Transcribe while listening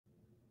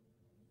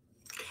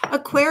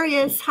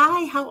Aquarius,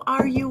 hi, how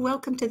are you?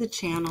 Welcome to the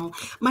channel.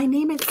 My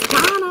name is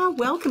Donna.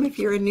 Welcome if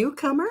you're a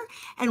newcomer,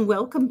 and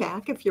welcome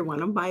back if you're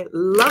one of my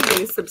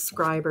lovely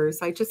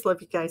subscribers. I just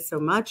love you guys so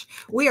much.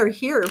 We are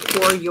here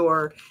for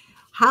your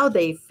how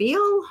they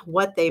feel,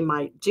 what they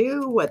might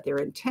do, what their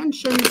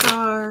intentions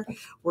are.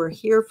 We're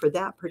here for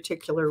that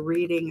particular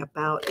reading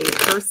about a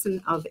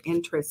person of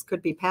interest.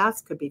 Could be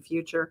past, could be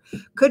future,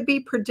 could be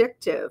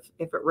predictive.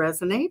 If it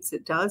resonates,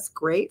 it does.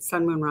 Great.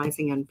 Sun, moon,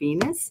 rising, and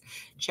Venus.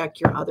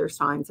 Check your other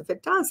signs if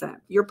it doesn't.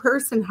 Your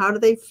person, how do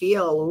they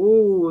feel?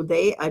 Ooh,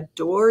 they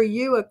adore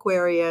you,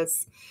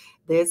 Aquarius.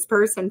 This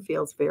person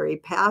feels very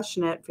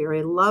passionate,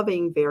 very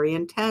loving, very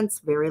intense,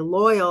 very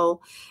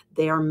loyal.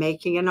 They are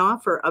making an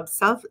offer of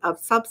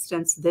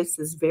substance. This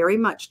is very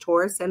much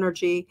Taurus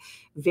energy,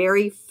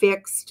 very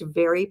fixed,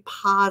 very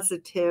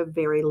positive,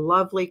 very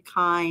lovely,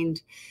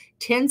 kind.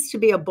 Tends to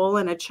be a bull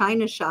in a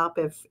china shop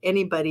if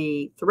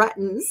anybody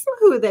threatens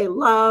who they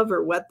love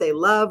or what they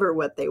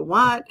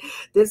want.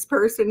 This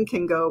person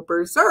can go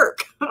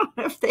berserk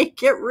if they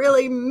get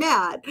really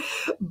mad.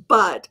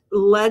 But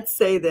let's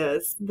say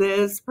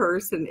this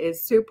person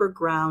is super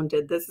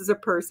grounded. This is a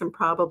person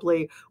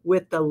probably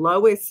with the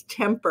lowest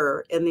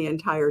temper in the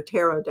entire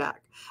tarot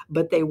deck,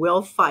 but they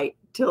will fight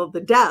till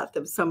the death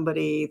if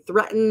somebody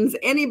threatens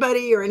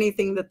anybody or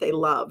anything that they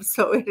love.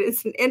 So it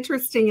is an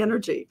interesting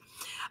energy.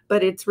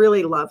 But it's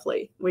really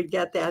lovely. We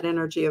get that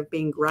energy of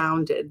being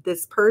grounded.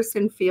 This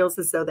person feels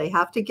as though they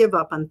have to give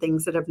up on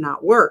things that have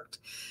not worked.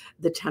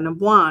 The Ten of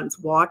Wands,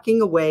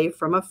 walking away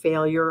from a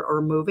failure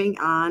or moving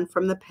on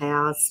from the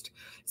past,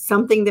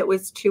 something that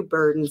was too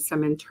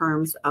burdensome in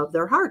terms of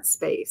their heart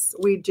space.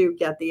 We do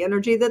get the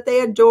energy that they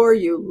adore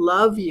you,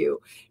 love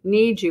you,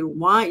 need you,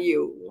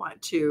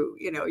 want to,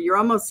 you're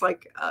almost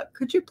like,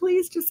 could you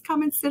please just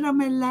come and sit on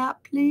my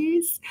lap,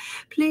 please?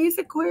 Please,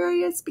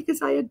 Aquarius,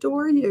 because I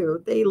adore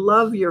you. They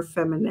love your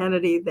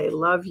femininity. They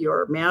love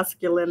your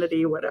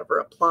masculinity, whatever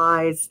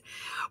applies.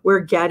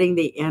 We're getting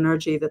the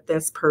energy that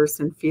this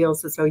person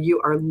feels as though you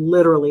are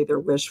literally their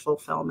wish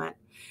fulfillment.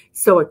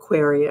 So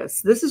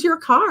Aquarius, this is your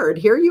card.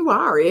 Here you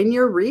are in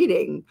your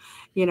reading.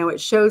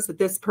 It shows that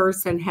this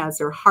person has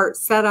their heart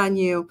set on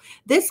you.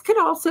 This could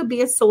also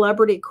be a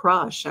celebrity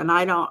crush. And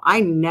I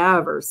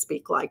never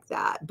speak like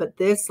that, but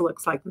this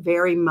looks like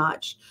very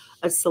much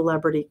a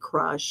celebrity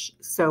crush.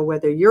 So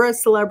whether you're a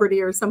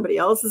celebrity or somebody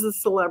else is a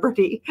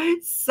celebrity,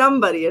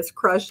 somebody is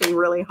crushing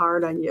really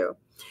hard on you.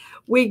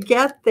 We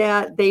get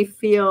that they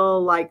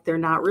feel like they're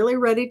not really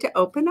ready to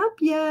open up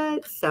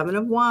yet. Seven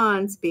of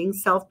Wands, being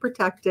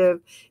self-protective,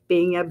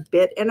 being a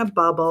bit in a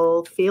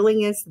bubble,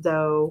 feeling as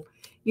though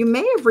you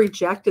may have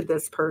rejected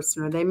this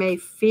person, or they may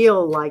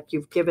feel like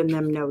you've given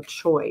them no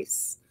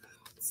choice.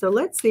 So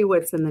let's see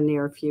what's in the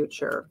near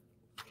future.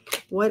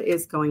 What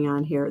is going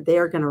on here? They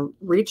are going to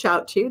reach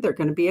out to you. They're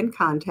going to be in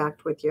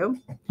contact with you.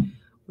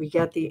 We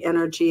get the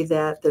energy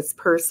that this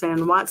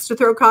person wants to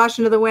throw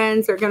caution to the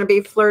winds. They're going to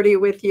be flirty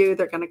with you.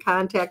 They're going to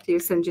contact you,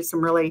 send you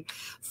some really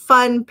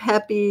fun,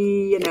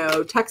 peppy,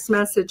 text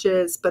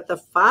messages. But the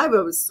Five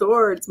of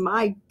Swords,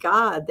 my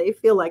God, they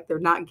feel like they're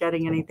not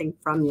getting anything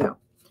from you.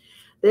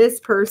 This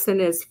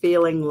person is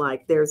feeling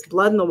like there's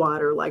blood in the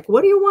water. Like,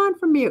 what do you want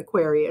from me,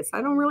 Aquarius?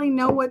 I don't really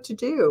know what to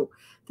do.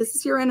 This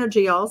is your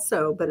energy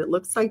also, but it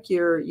looks like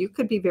you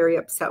could be very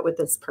upset with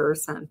this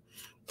person.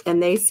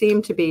 And they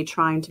seem to be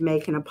trying to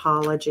make an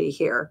apology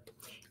here.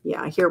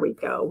 Yeah, here we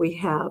go. We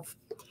have,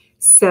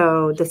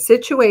 so the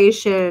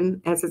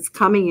situation as it's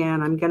coming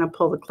in, I'm going to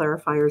pull the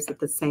clarifiers at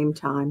the same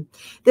time.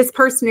 This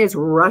person is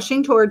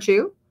rushing towards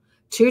you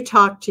to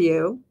talk to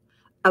you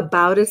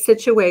about a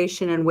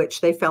situation in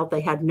which they felt they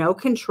had no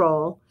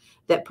control,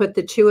 that put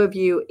the two of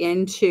you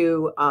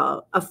into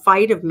a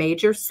fight of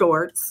major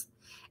sorts.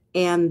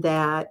 And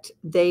that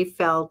they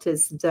felt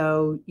as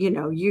though,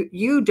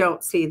 you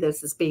don't see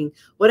this as being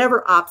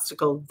whatever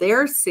obstacle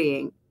they're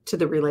seeing to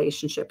the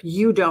relationship.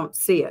 You don't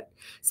see it.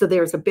 So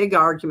there's a big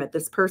argument.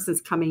 This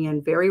person's coming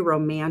in very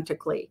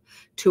romantically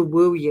to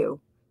woo you,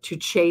 to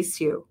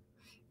chase you.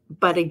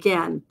 But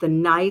again, the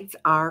knights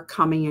are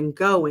coming and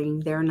going.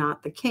 They're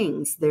not the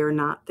kings. They're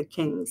not the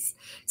kings.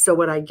 So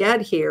what I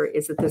get here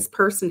is that this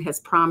person has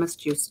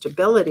promised you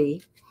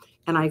stability.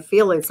 And I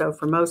feel as though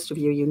for most of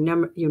you, you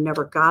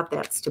never got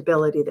that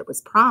stability that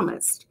was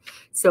promised.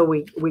 So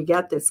we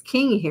get this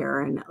king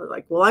here and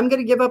like, well, I'm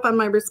going to give up on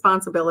my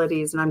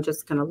responsibilities and I'm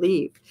just going to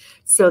leave.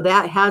 So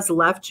that has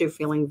left you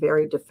feeling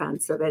very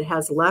defensive. It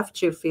has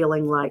left you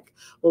feeling like,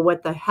 well,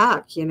 what the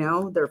heck,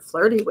 they're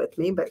flirty with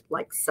me, but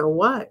like, so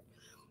what?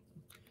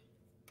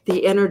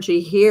 The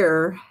energy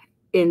here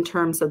in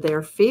terms of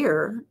their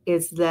fear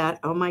is that,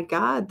 oh my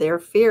God, their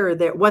fear,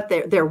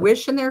 their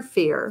wish and their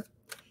fear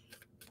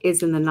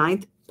is in the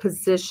 9th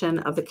position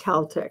of the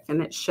Celtic.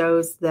 And it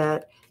shows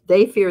that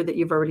they fear that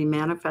you've already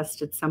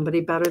manifested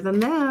somebody better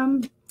than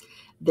them.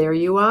 There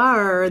you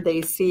are.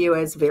 They see you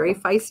as very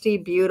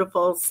feisty,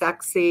 beautiful,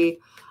 sexy,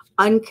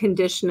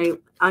 unconditionally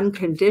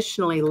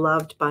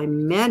loved by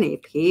many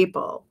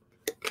people.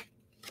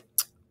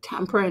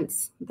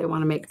 Temperance. They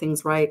want to make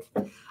things right.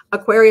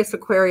 Aquarius,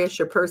 Aquarius,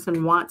 your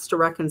person wants to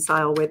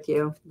reconcile with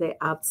you. They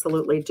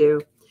absolutely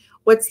do.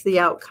 What's the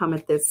outcome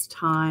at this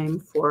time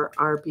for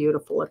our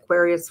beautiful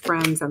Aquarius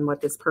friends and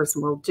what this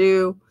person will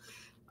do?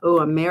 Oh,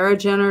 a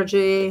marriage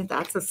energy.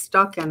 That's a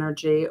stuck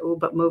energy. Oh,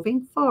 but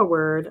moving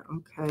forward.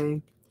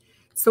 Okay.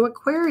 So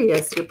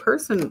Aquarius, your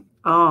person,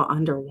 oh,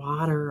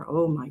 underwater.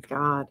 Oh my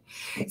God.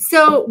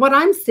 So what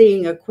I'm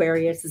seeing,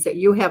 Aquarius, is that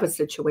you have a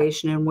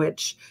situation in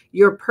which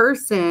your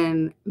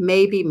person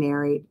may be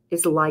married,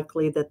 is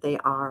likely that they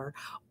are,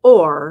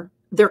 or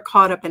they're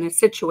caught up in a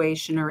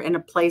situation or in a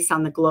place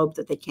on the globe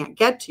that they can't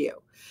get to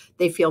you.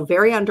 They feel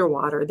very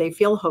underwater. They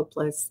feel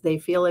hopeless. They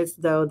feel as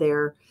though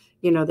they're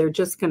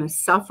just going to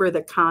suffer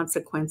the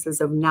consequences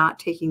of not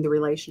taking the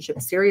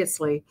relationship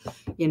seriously,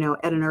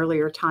 at an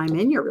earlier time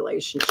in your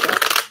relationship.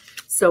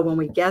 So when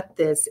we get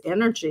this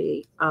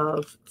energy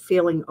of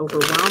feeling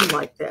overwhelmed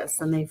like this,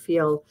 and they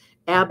feel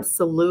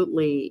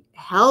absolutely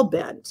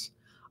hell-bent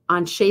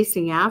on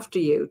chasing after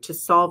you to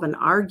solve an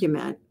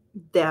argument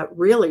that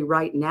really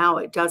right now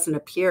it doesn't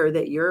appear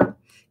that you're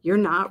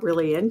not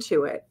really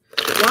into it.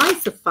 Why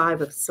is the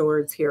Five of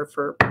Swords here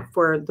for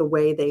the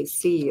way they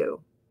see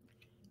you?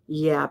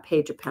 Yeah,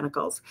 Page of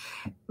Pentacles.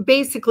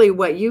 Basically,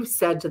 what you've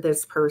said to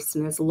this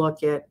person is,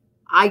 look,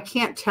 I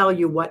can't tell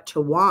you what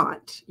to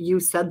want. You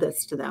said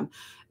this to them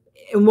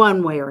in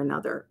one way or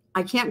another.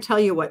 I can't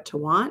tell you what to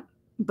want,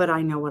 but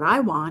I know what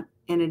I want,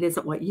 and it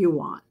isn't what you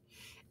want.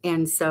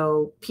 And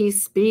so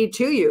peace be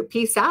to you.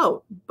 Peace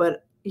out.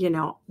 But,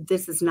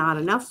 this is not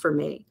enough for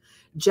me.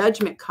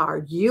 Judgment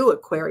card. You,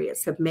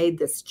 Aquarius, have made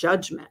this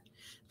judgment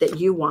that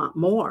you want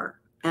more.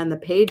 And the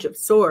Page of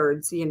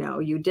Swords,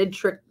 you did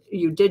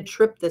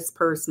trip this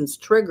person's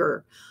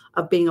trigger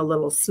of being a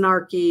little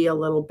snarky, a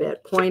little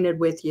bit pointed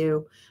with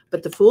you.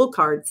 But the Fool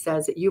card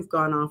says that you've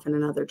gone off in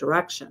another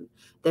direction,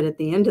 that at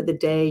the end of the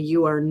day,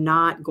 you are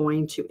not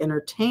going to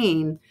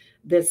entertain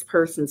this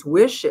person's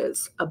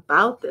wishes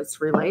about this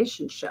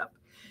relationship.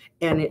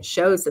 And it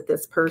shows that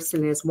this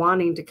person is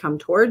wanting to come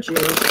towards you,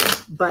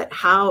 but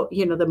how,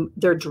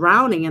 they're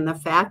drowning in the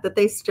fact that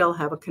they still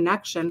have a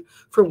connection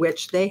for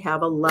which they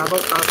have a level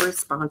of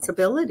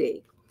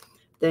responsibility.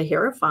 The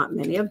Hierophant,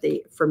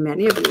 for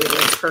many of you,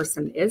 this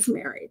person is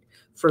married.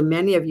 For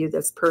many of you,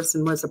 this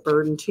person was a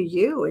burden to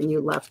you and you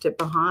left it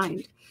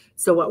behind.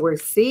 So what we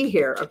see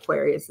here,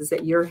 Aquarius, is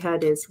that your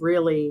head is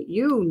really,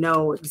 you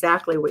know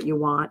exactly what you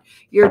want.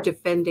 You're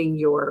defending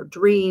your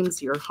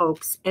dreams, your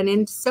hopes, and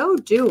in so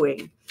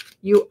doing,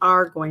 you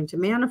are going to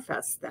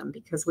manifest them,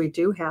 because we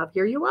do have,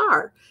 here you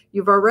are.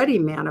 You've already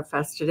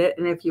manifested it.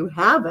 And if you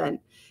haven't,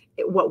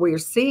 what we're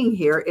seeing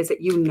here is that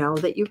you know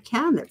that you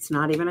can. It's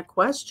not even a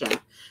question.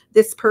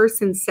 This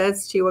person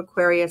says to you,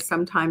 Aquarius,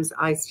 sometimes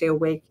I stay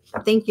awake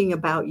thinking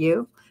about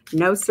you.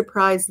 No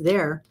surprise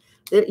there.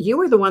 That you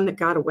were the one that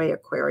got away,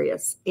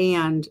 Aquarius.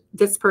 And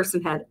this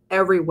person had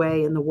every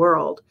way in the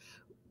world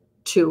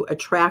to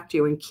attract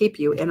you and keep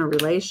you in a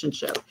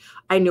relationship.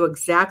 I knew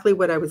exactly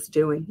what I was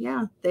doing.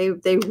 Yeah, they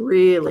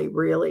really,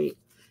 really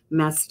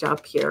messed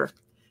up here.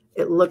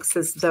 It looks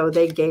as though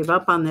they gave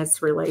up on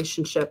this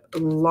relationship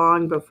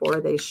long before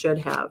they should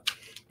have.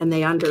 And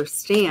they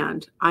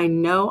understand, I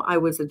know I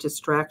was a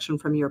distraction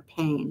from your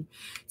pain.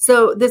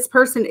 So this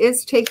person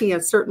is taking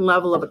a certain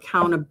level of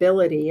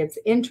accountability. It's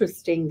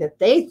interesting that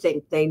they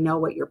think they know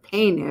what your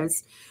pain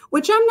is,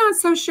 which I'm not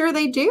so sure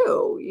they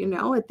do.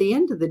 At the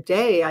end of the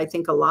day, I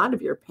think a lot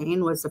of your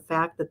pain was the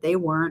fact that they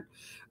weren't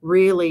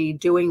really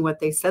doing what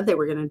they said they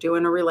were going to do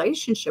in a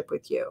relationship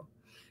with you.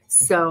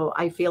 So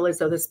I feel as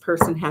though this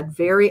person had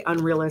very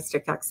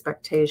unrealistic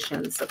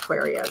expectations,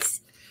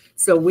 Aquarius.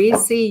 So we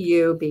see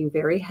you being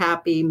very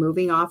happy,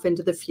 moving off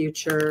into the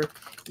future.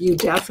 You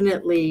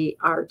definitely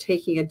are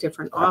taking a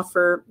different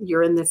offer.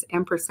 You're in this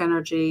Empress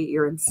energy.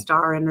 You're in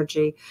Star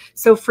energy.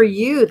 So for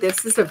you,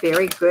 this is a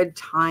very good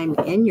time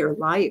in your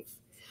life.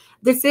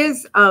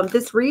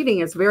 This reading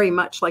is very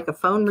much like a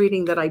phone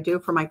reading that I do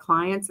for my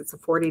clients. It's a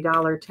 $40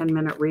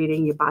 10-minute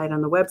reading. You buy it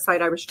on the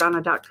website,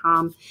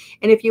 irishdonna.com.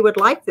 And if you would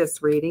like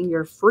this reading,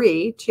 you're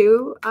free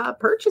to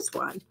purchase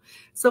one.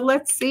 So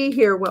let's see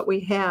here what we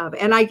have.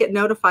 And I get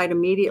notified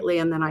immediately,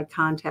 and then I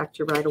contact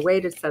you right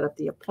away to set up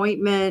the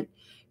appointment.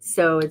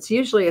 So it's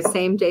usually a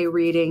same-day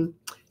reading.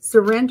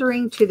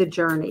 Surrendering to the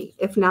journey.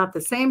 If not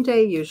the same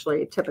day,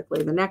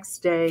 typically the next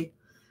day.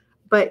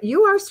 But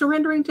you are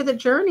surrendering to the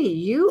journey.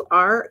 You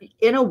are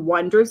in a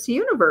wondrous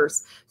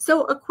universe.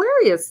 So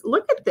Aquarius,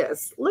 look at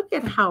this. Look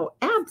at how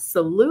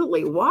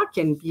absolutely walk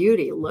in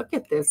beauty. Look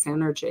at this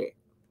energy.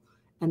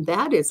 And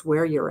that is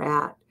where you're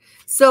at.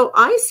 So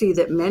I see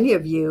that many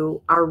of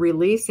you are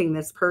releasing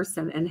this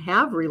person and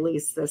have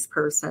released this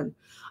person.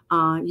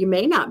 You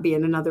may not be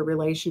in another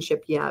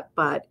relationship yet,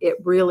 but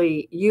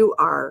you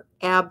are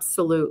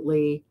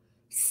absolutely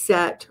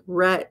set,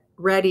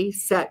 ready,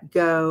 set,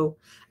 go.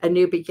 A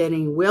new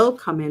beginning will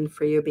come in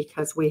for you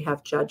because we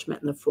have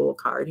Judgment in the Fool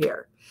card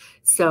here.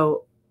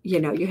 So,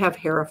 you have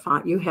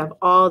Hierophant, you have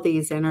all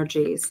these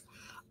energies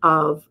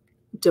of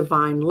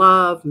divine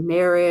love,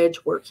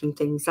 marriage, working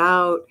things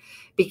out,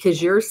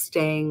 because you're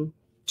staying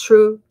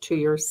true to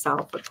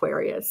yourself,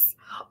 Aquarius.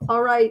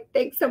 All right.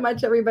 Thanks so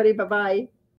much, everybody. Bye-bye.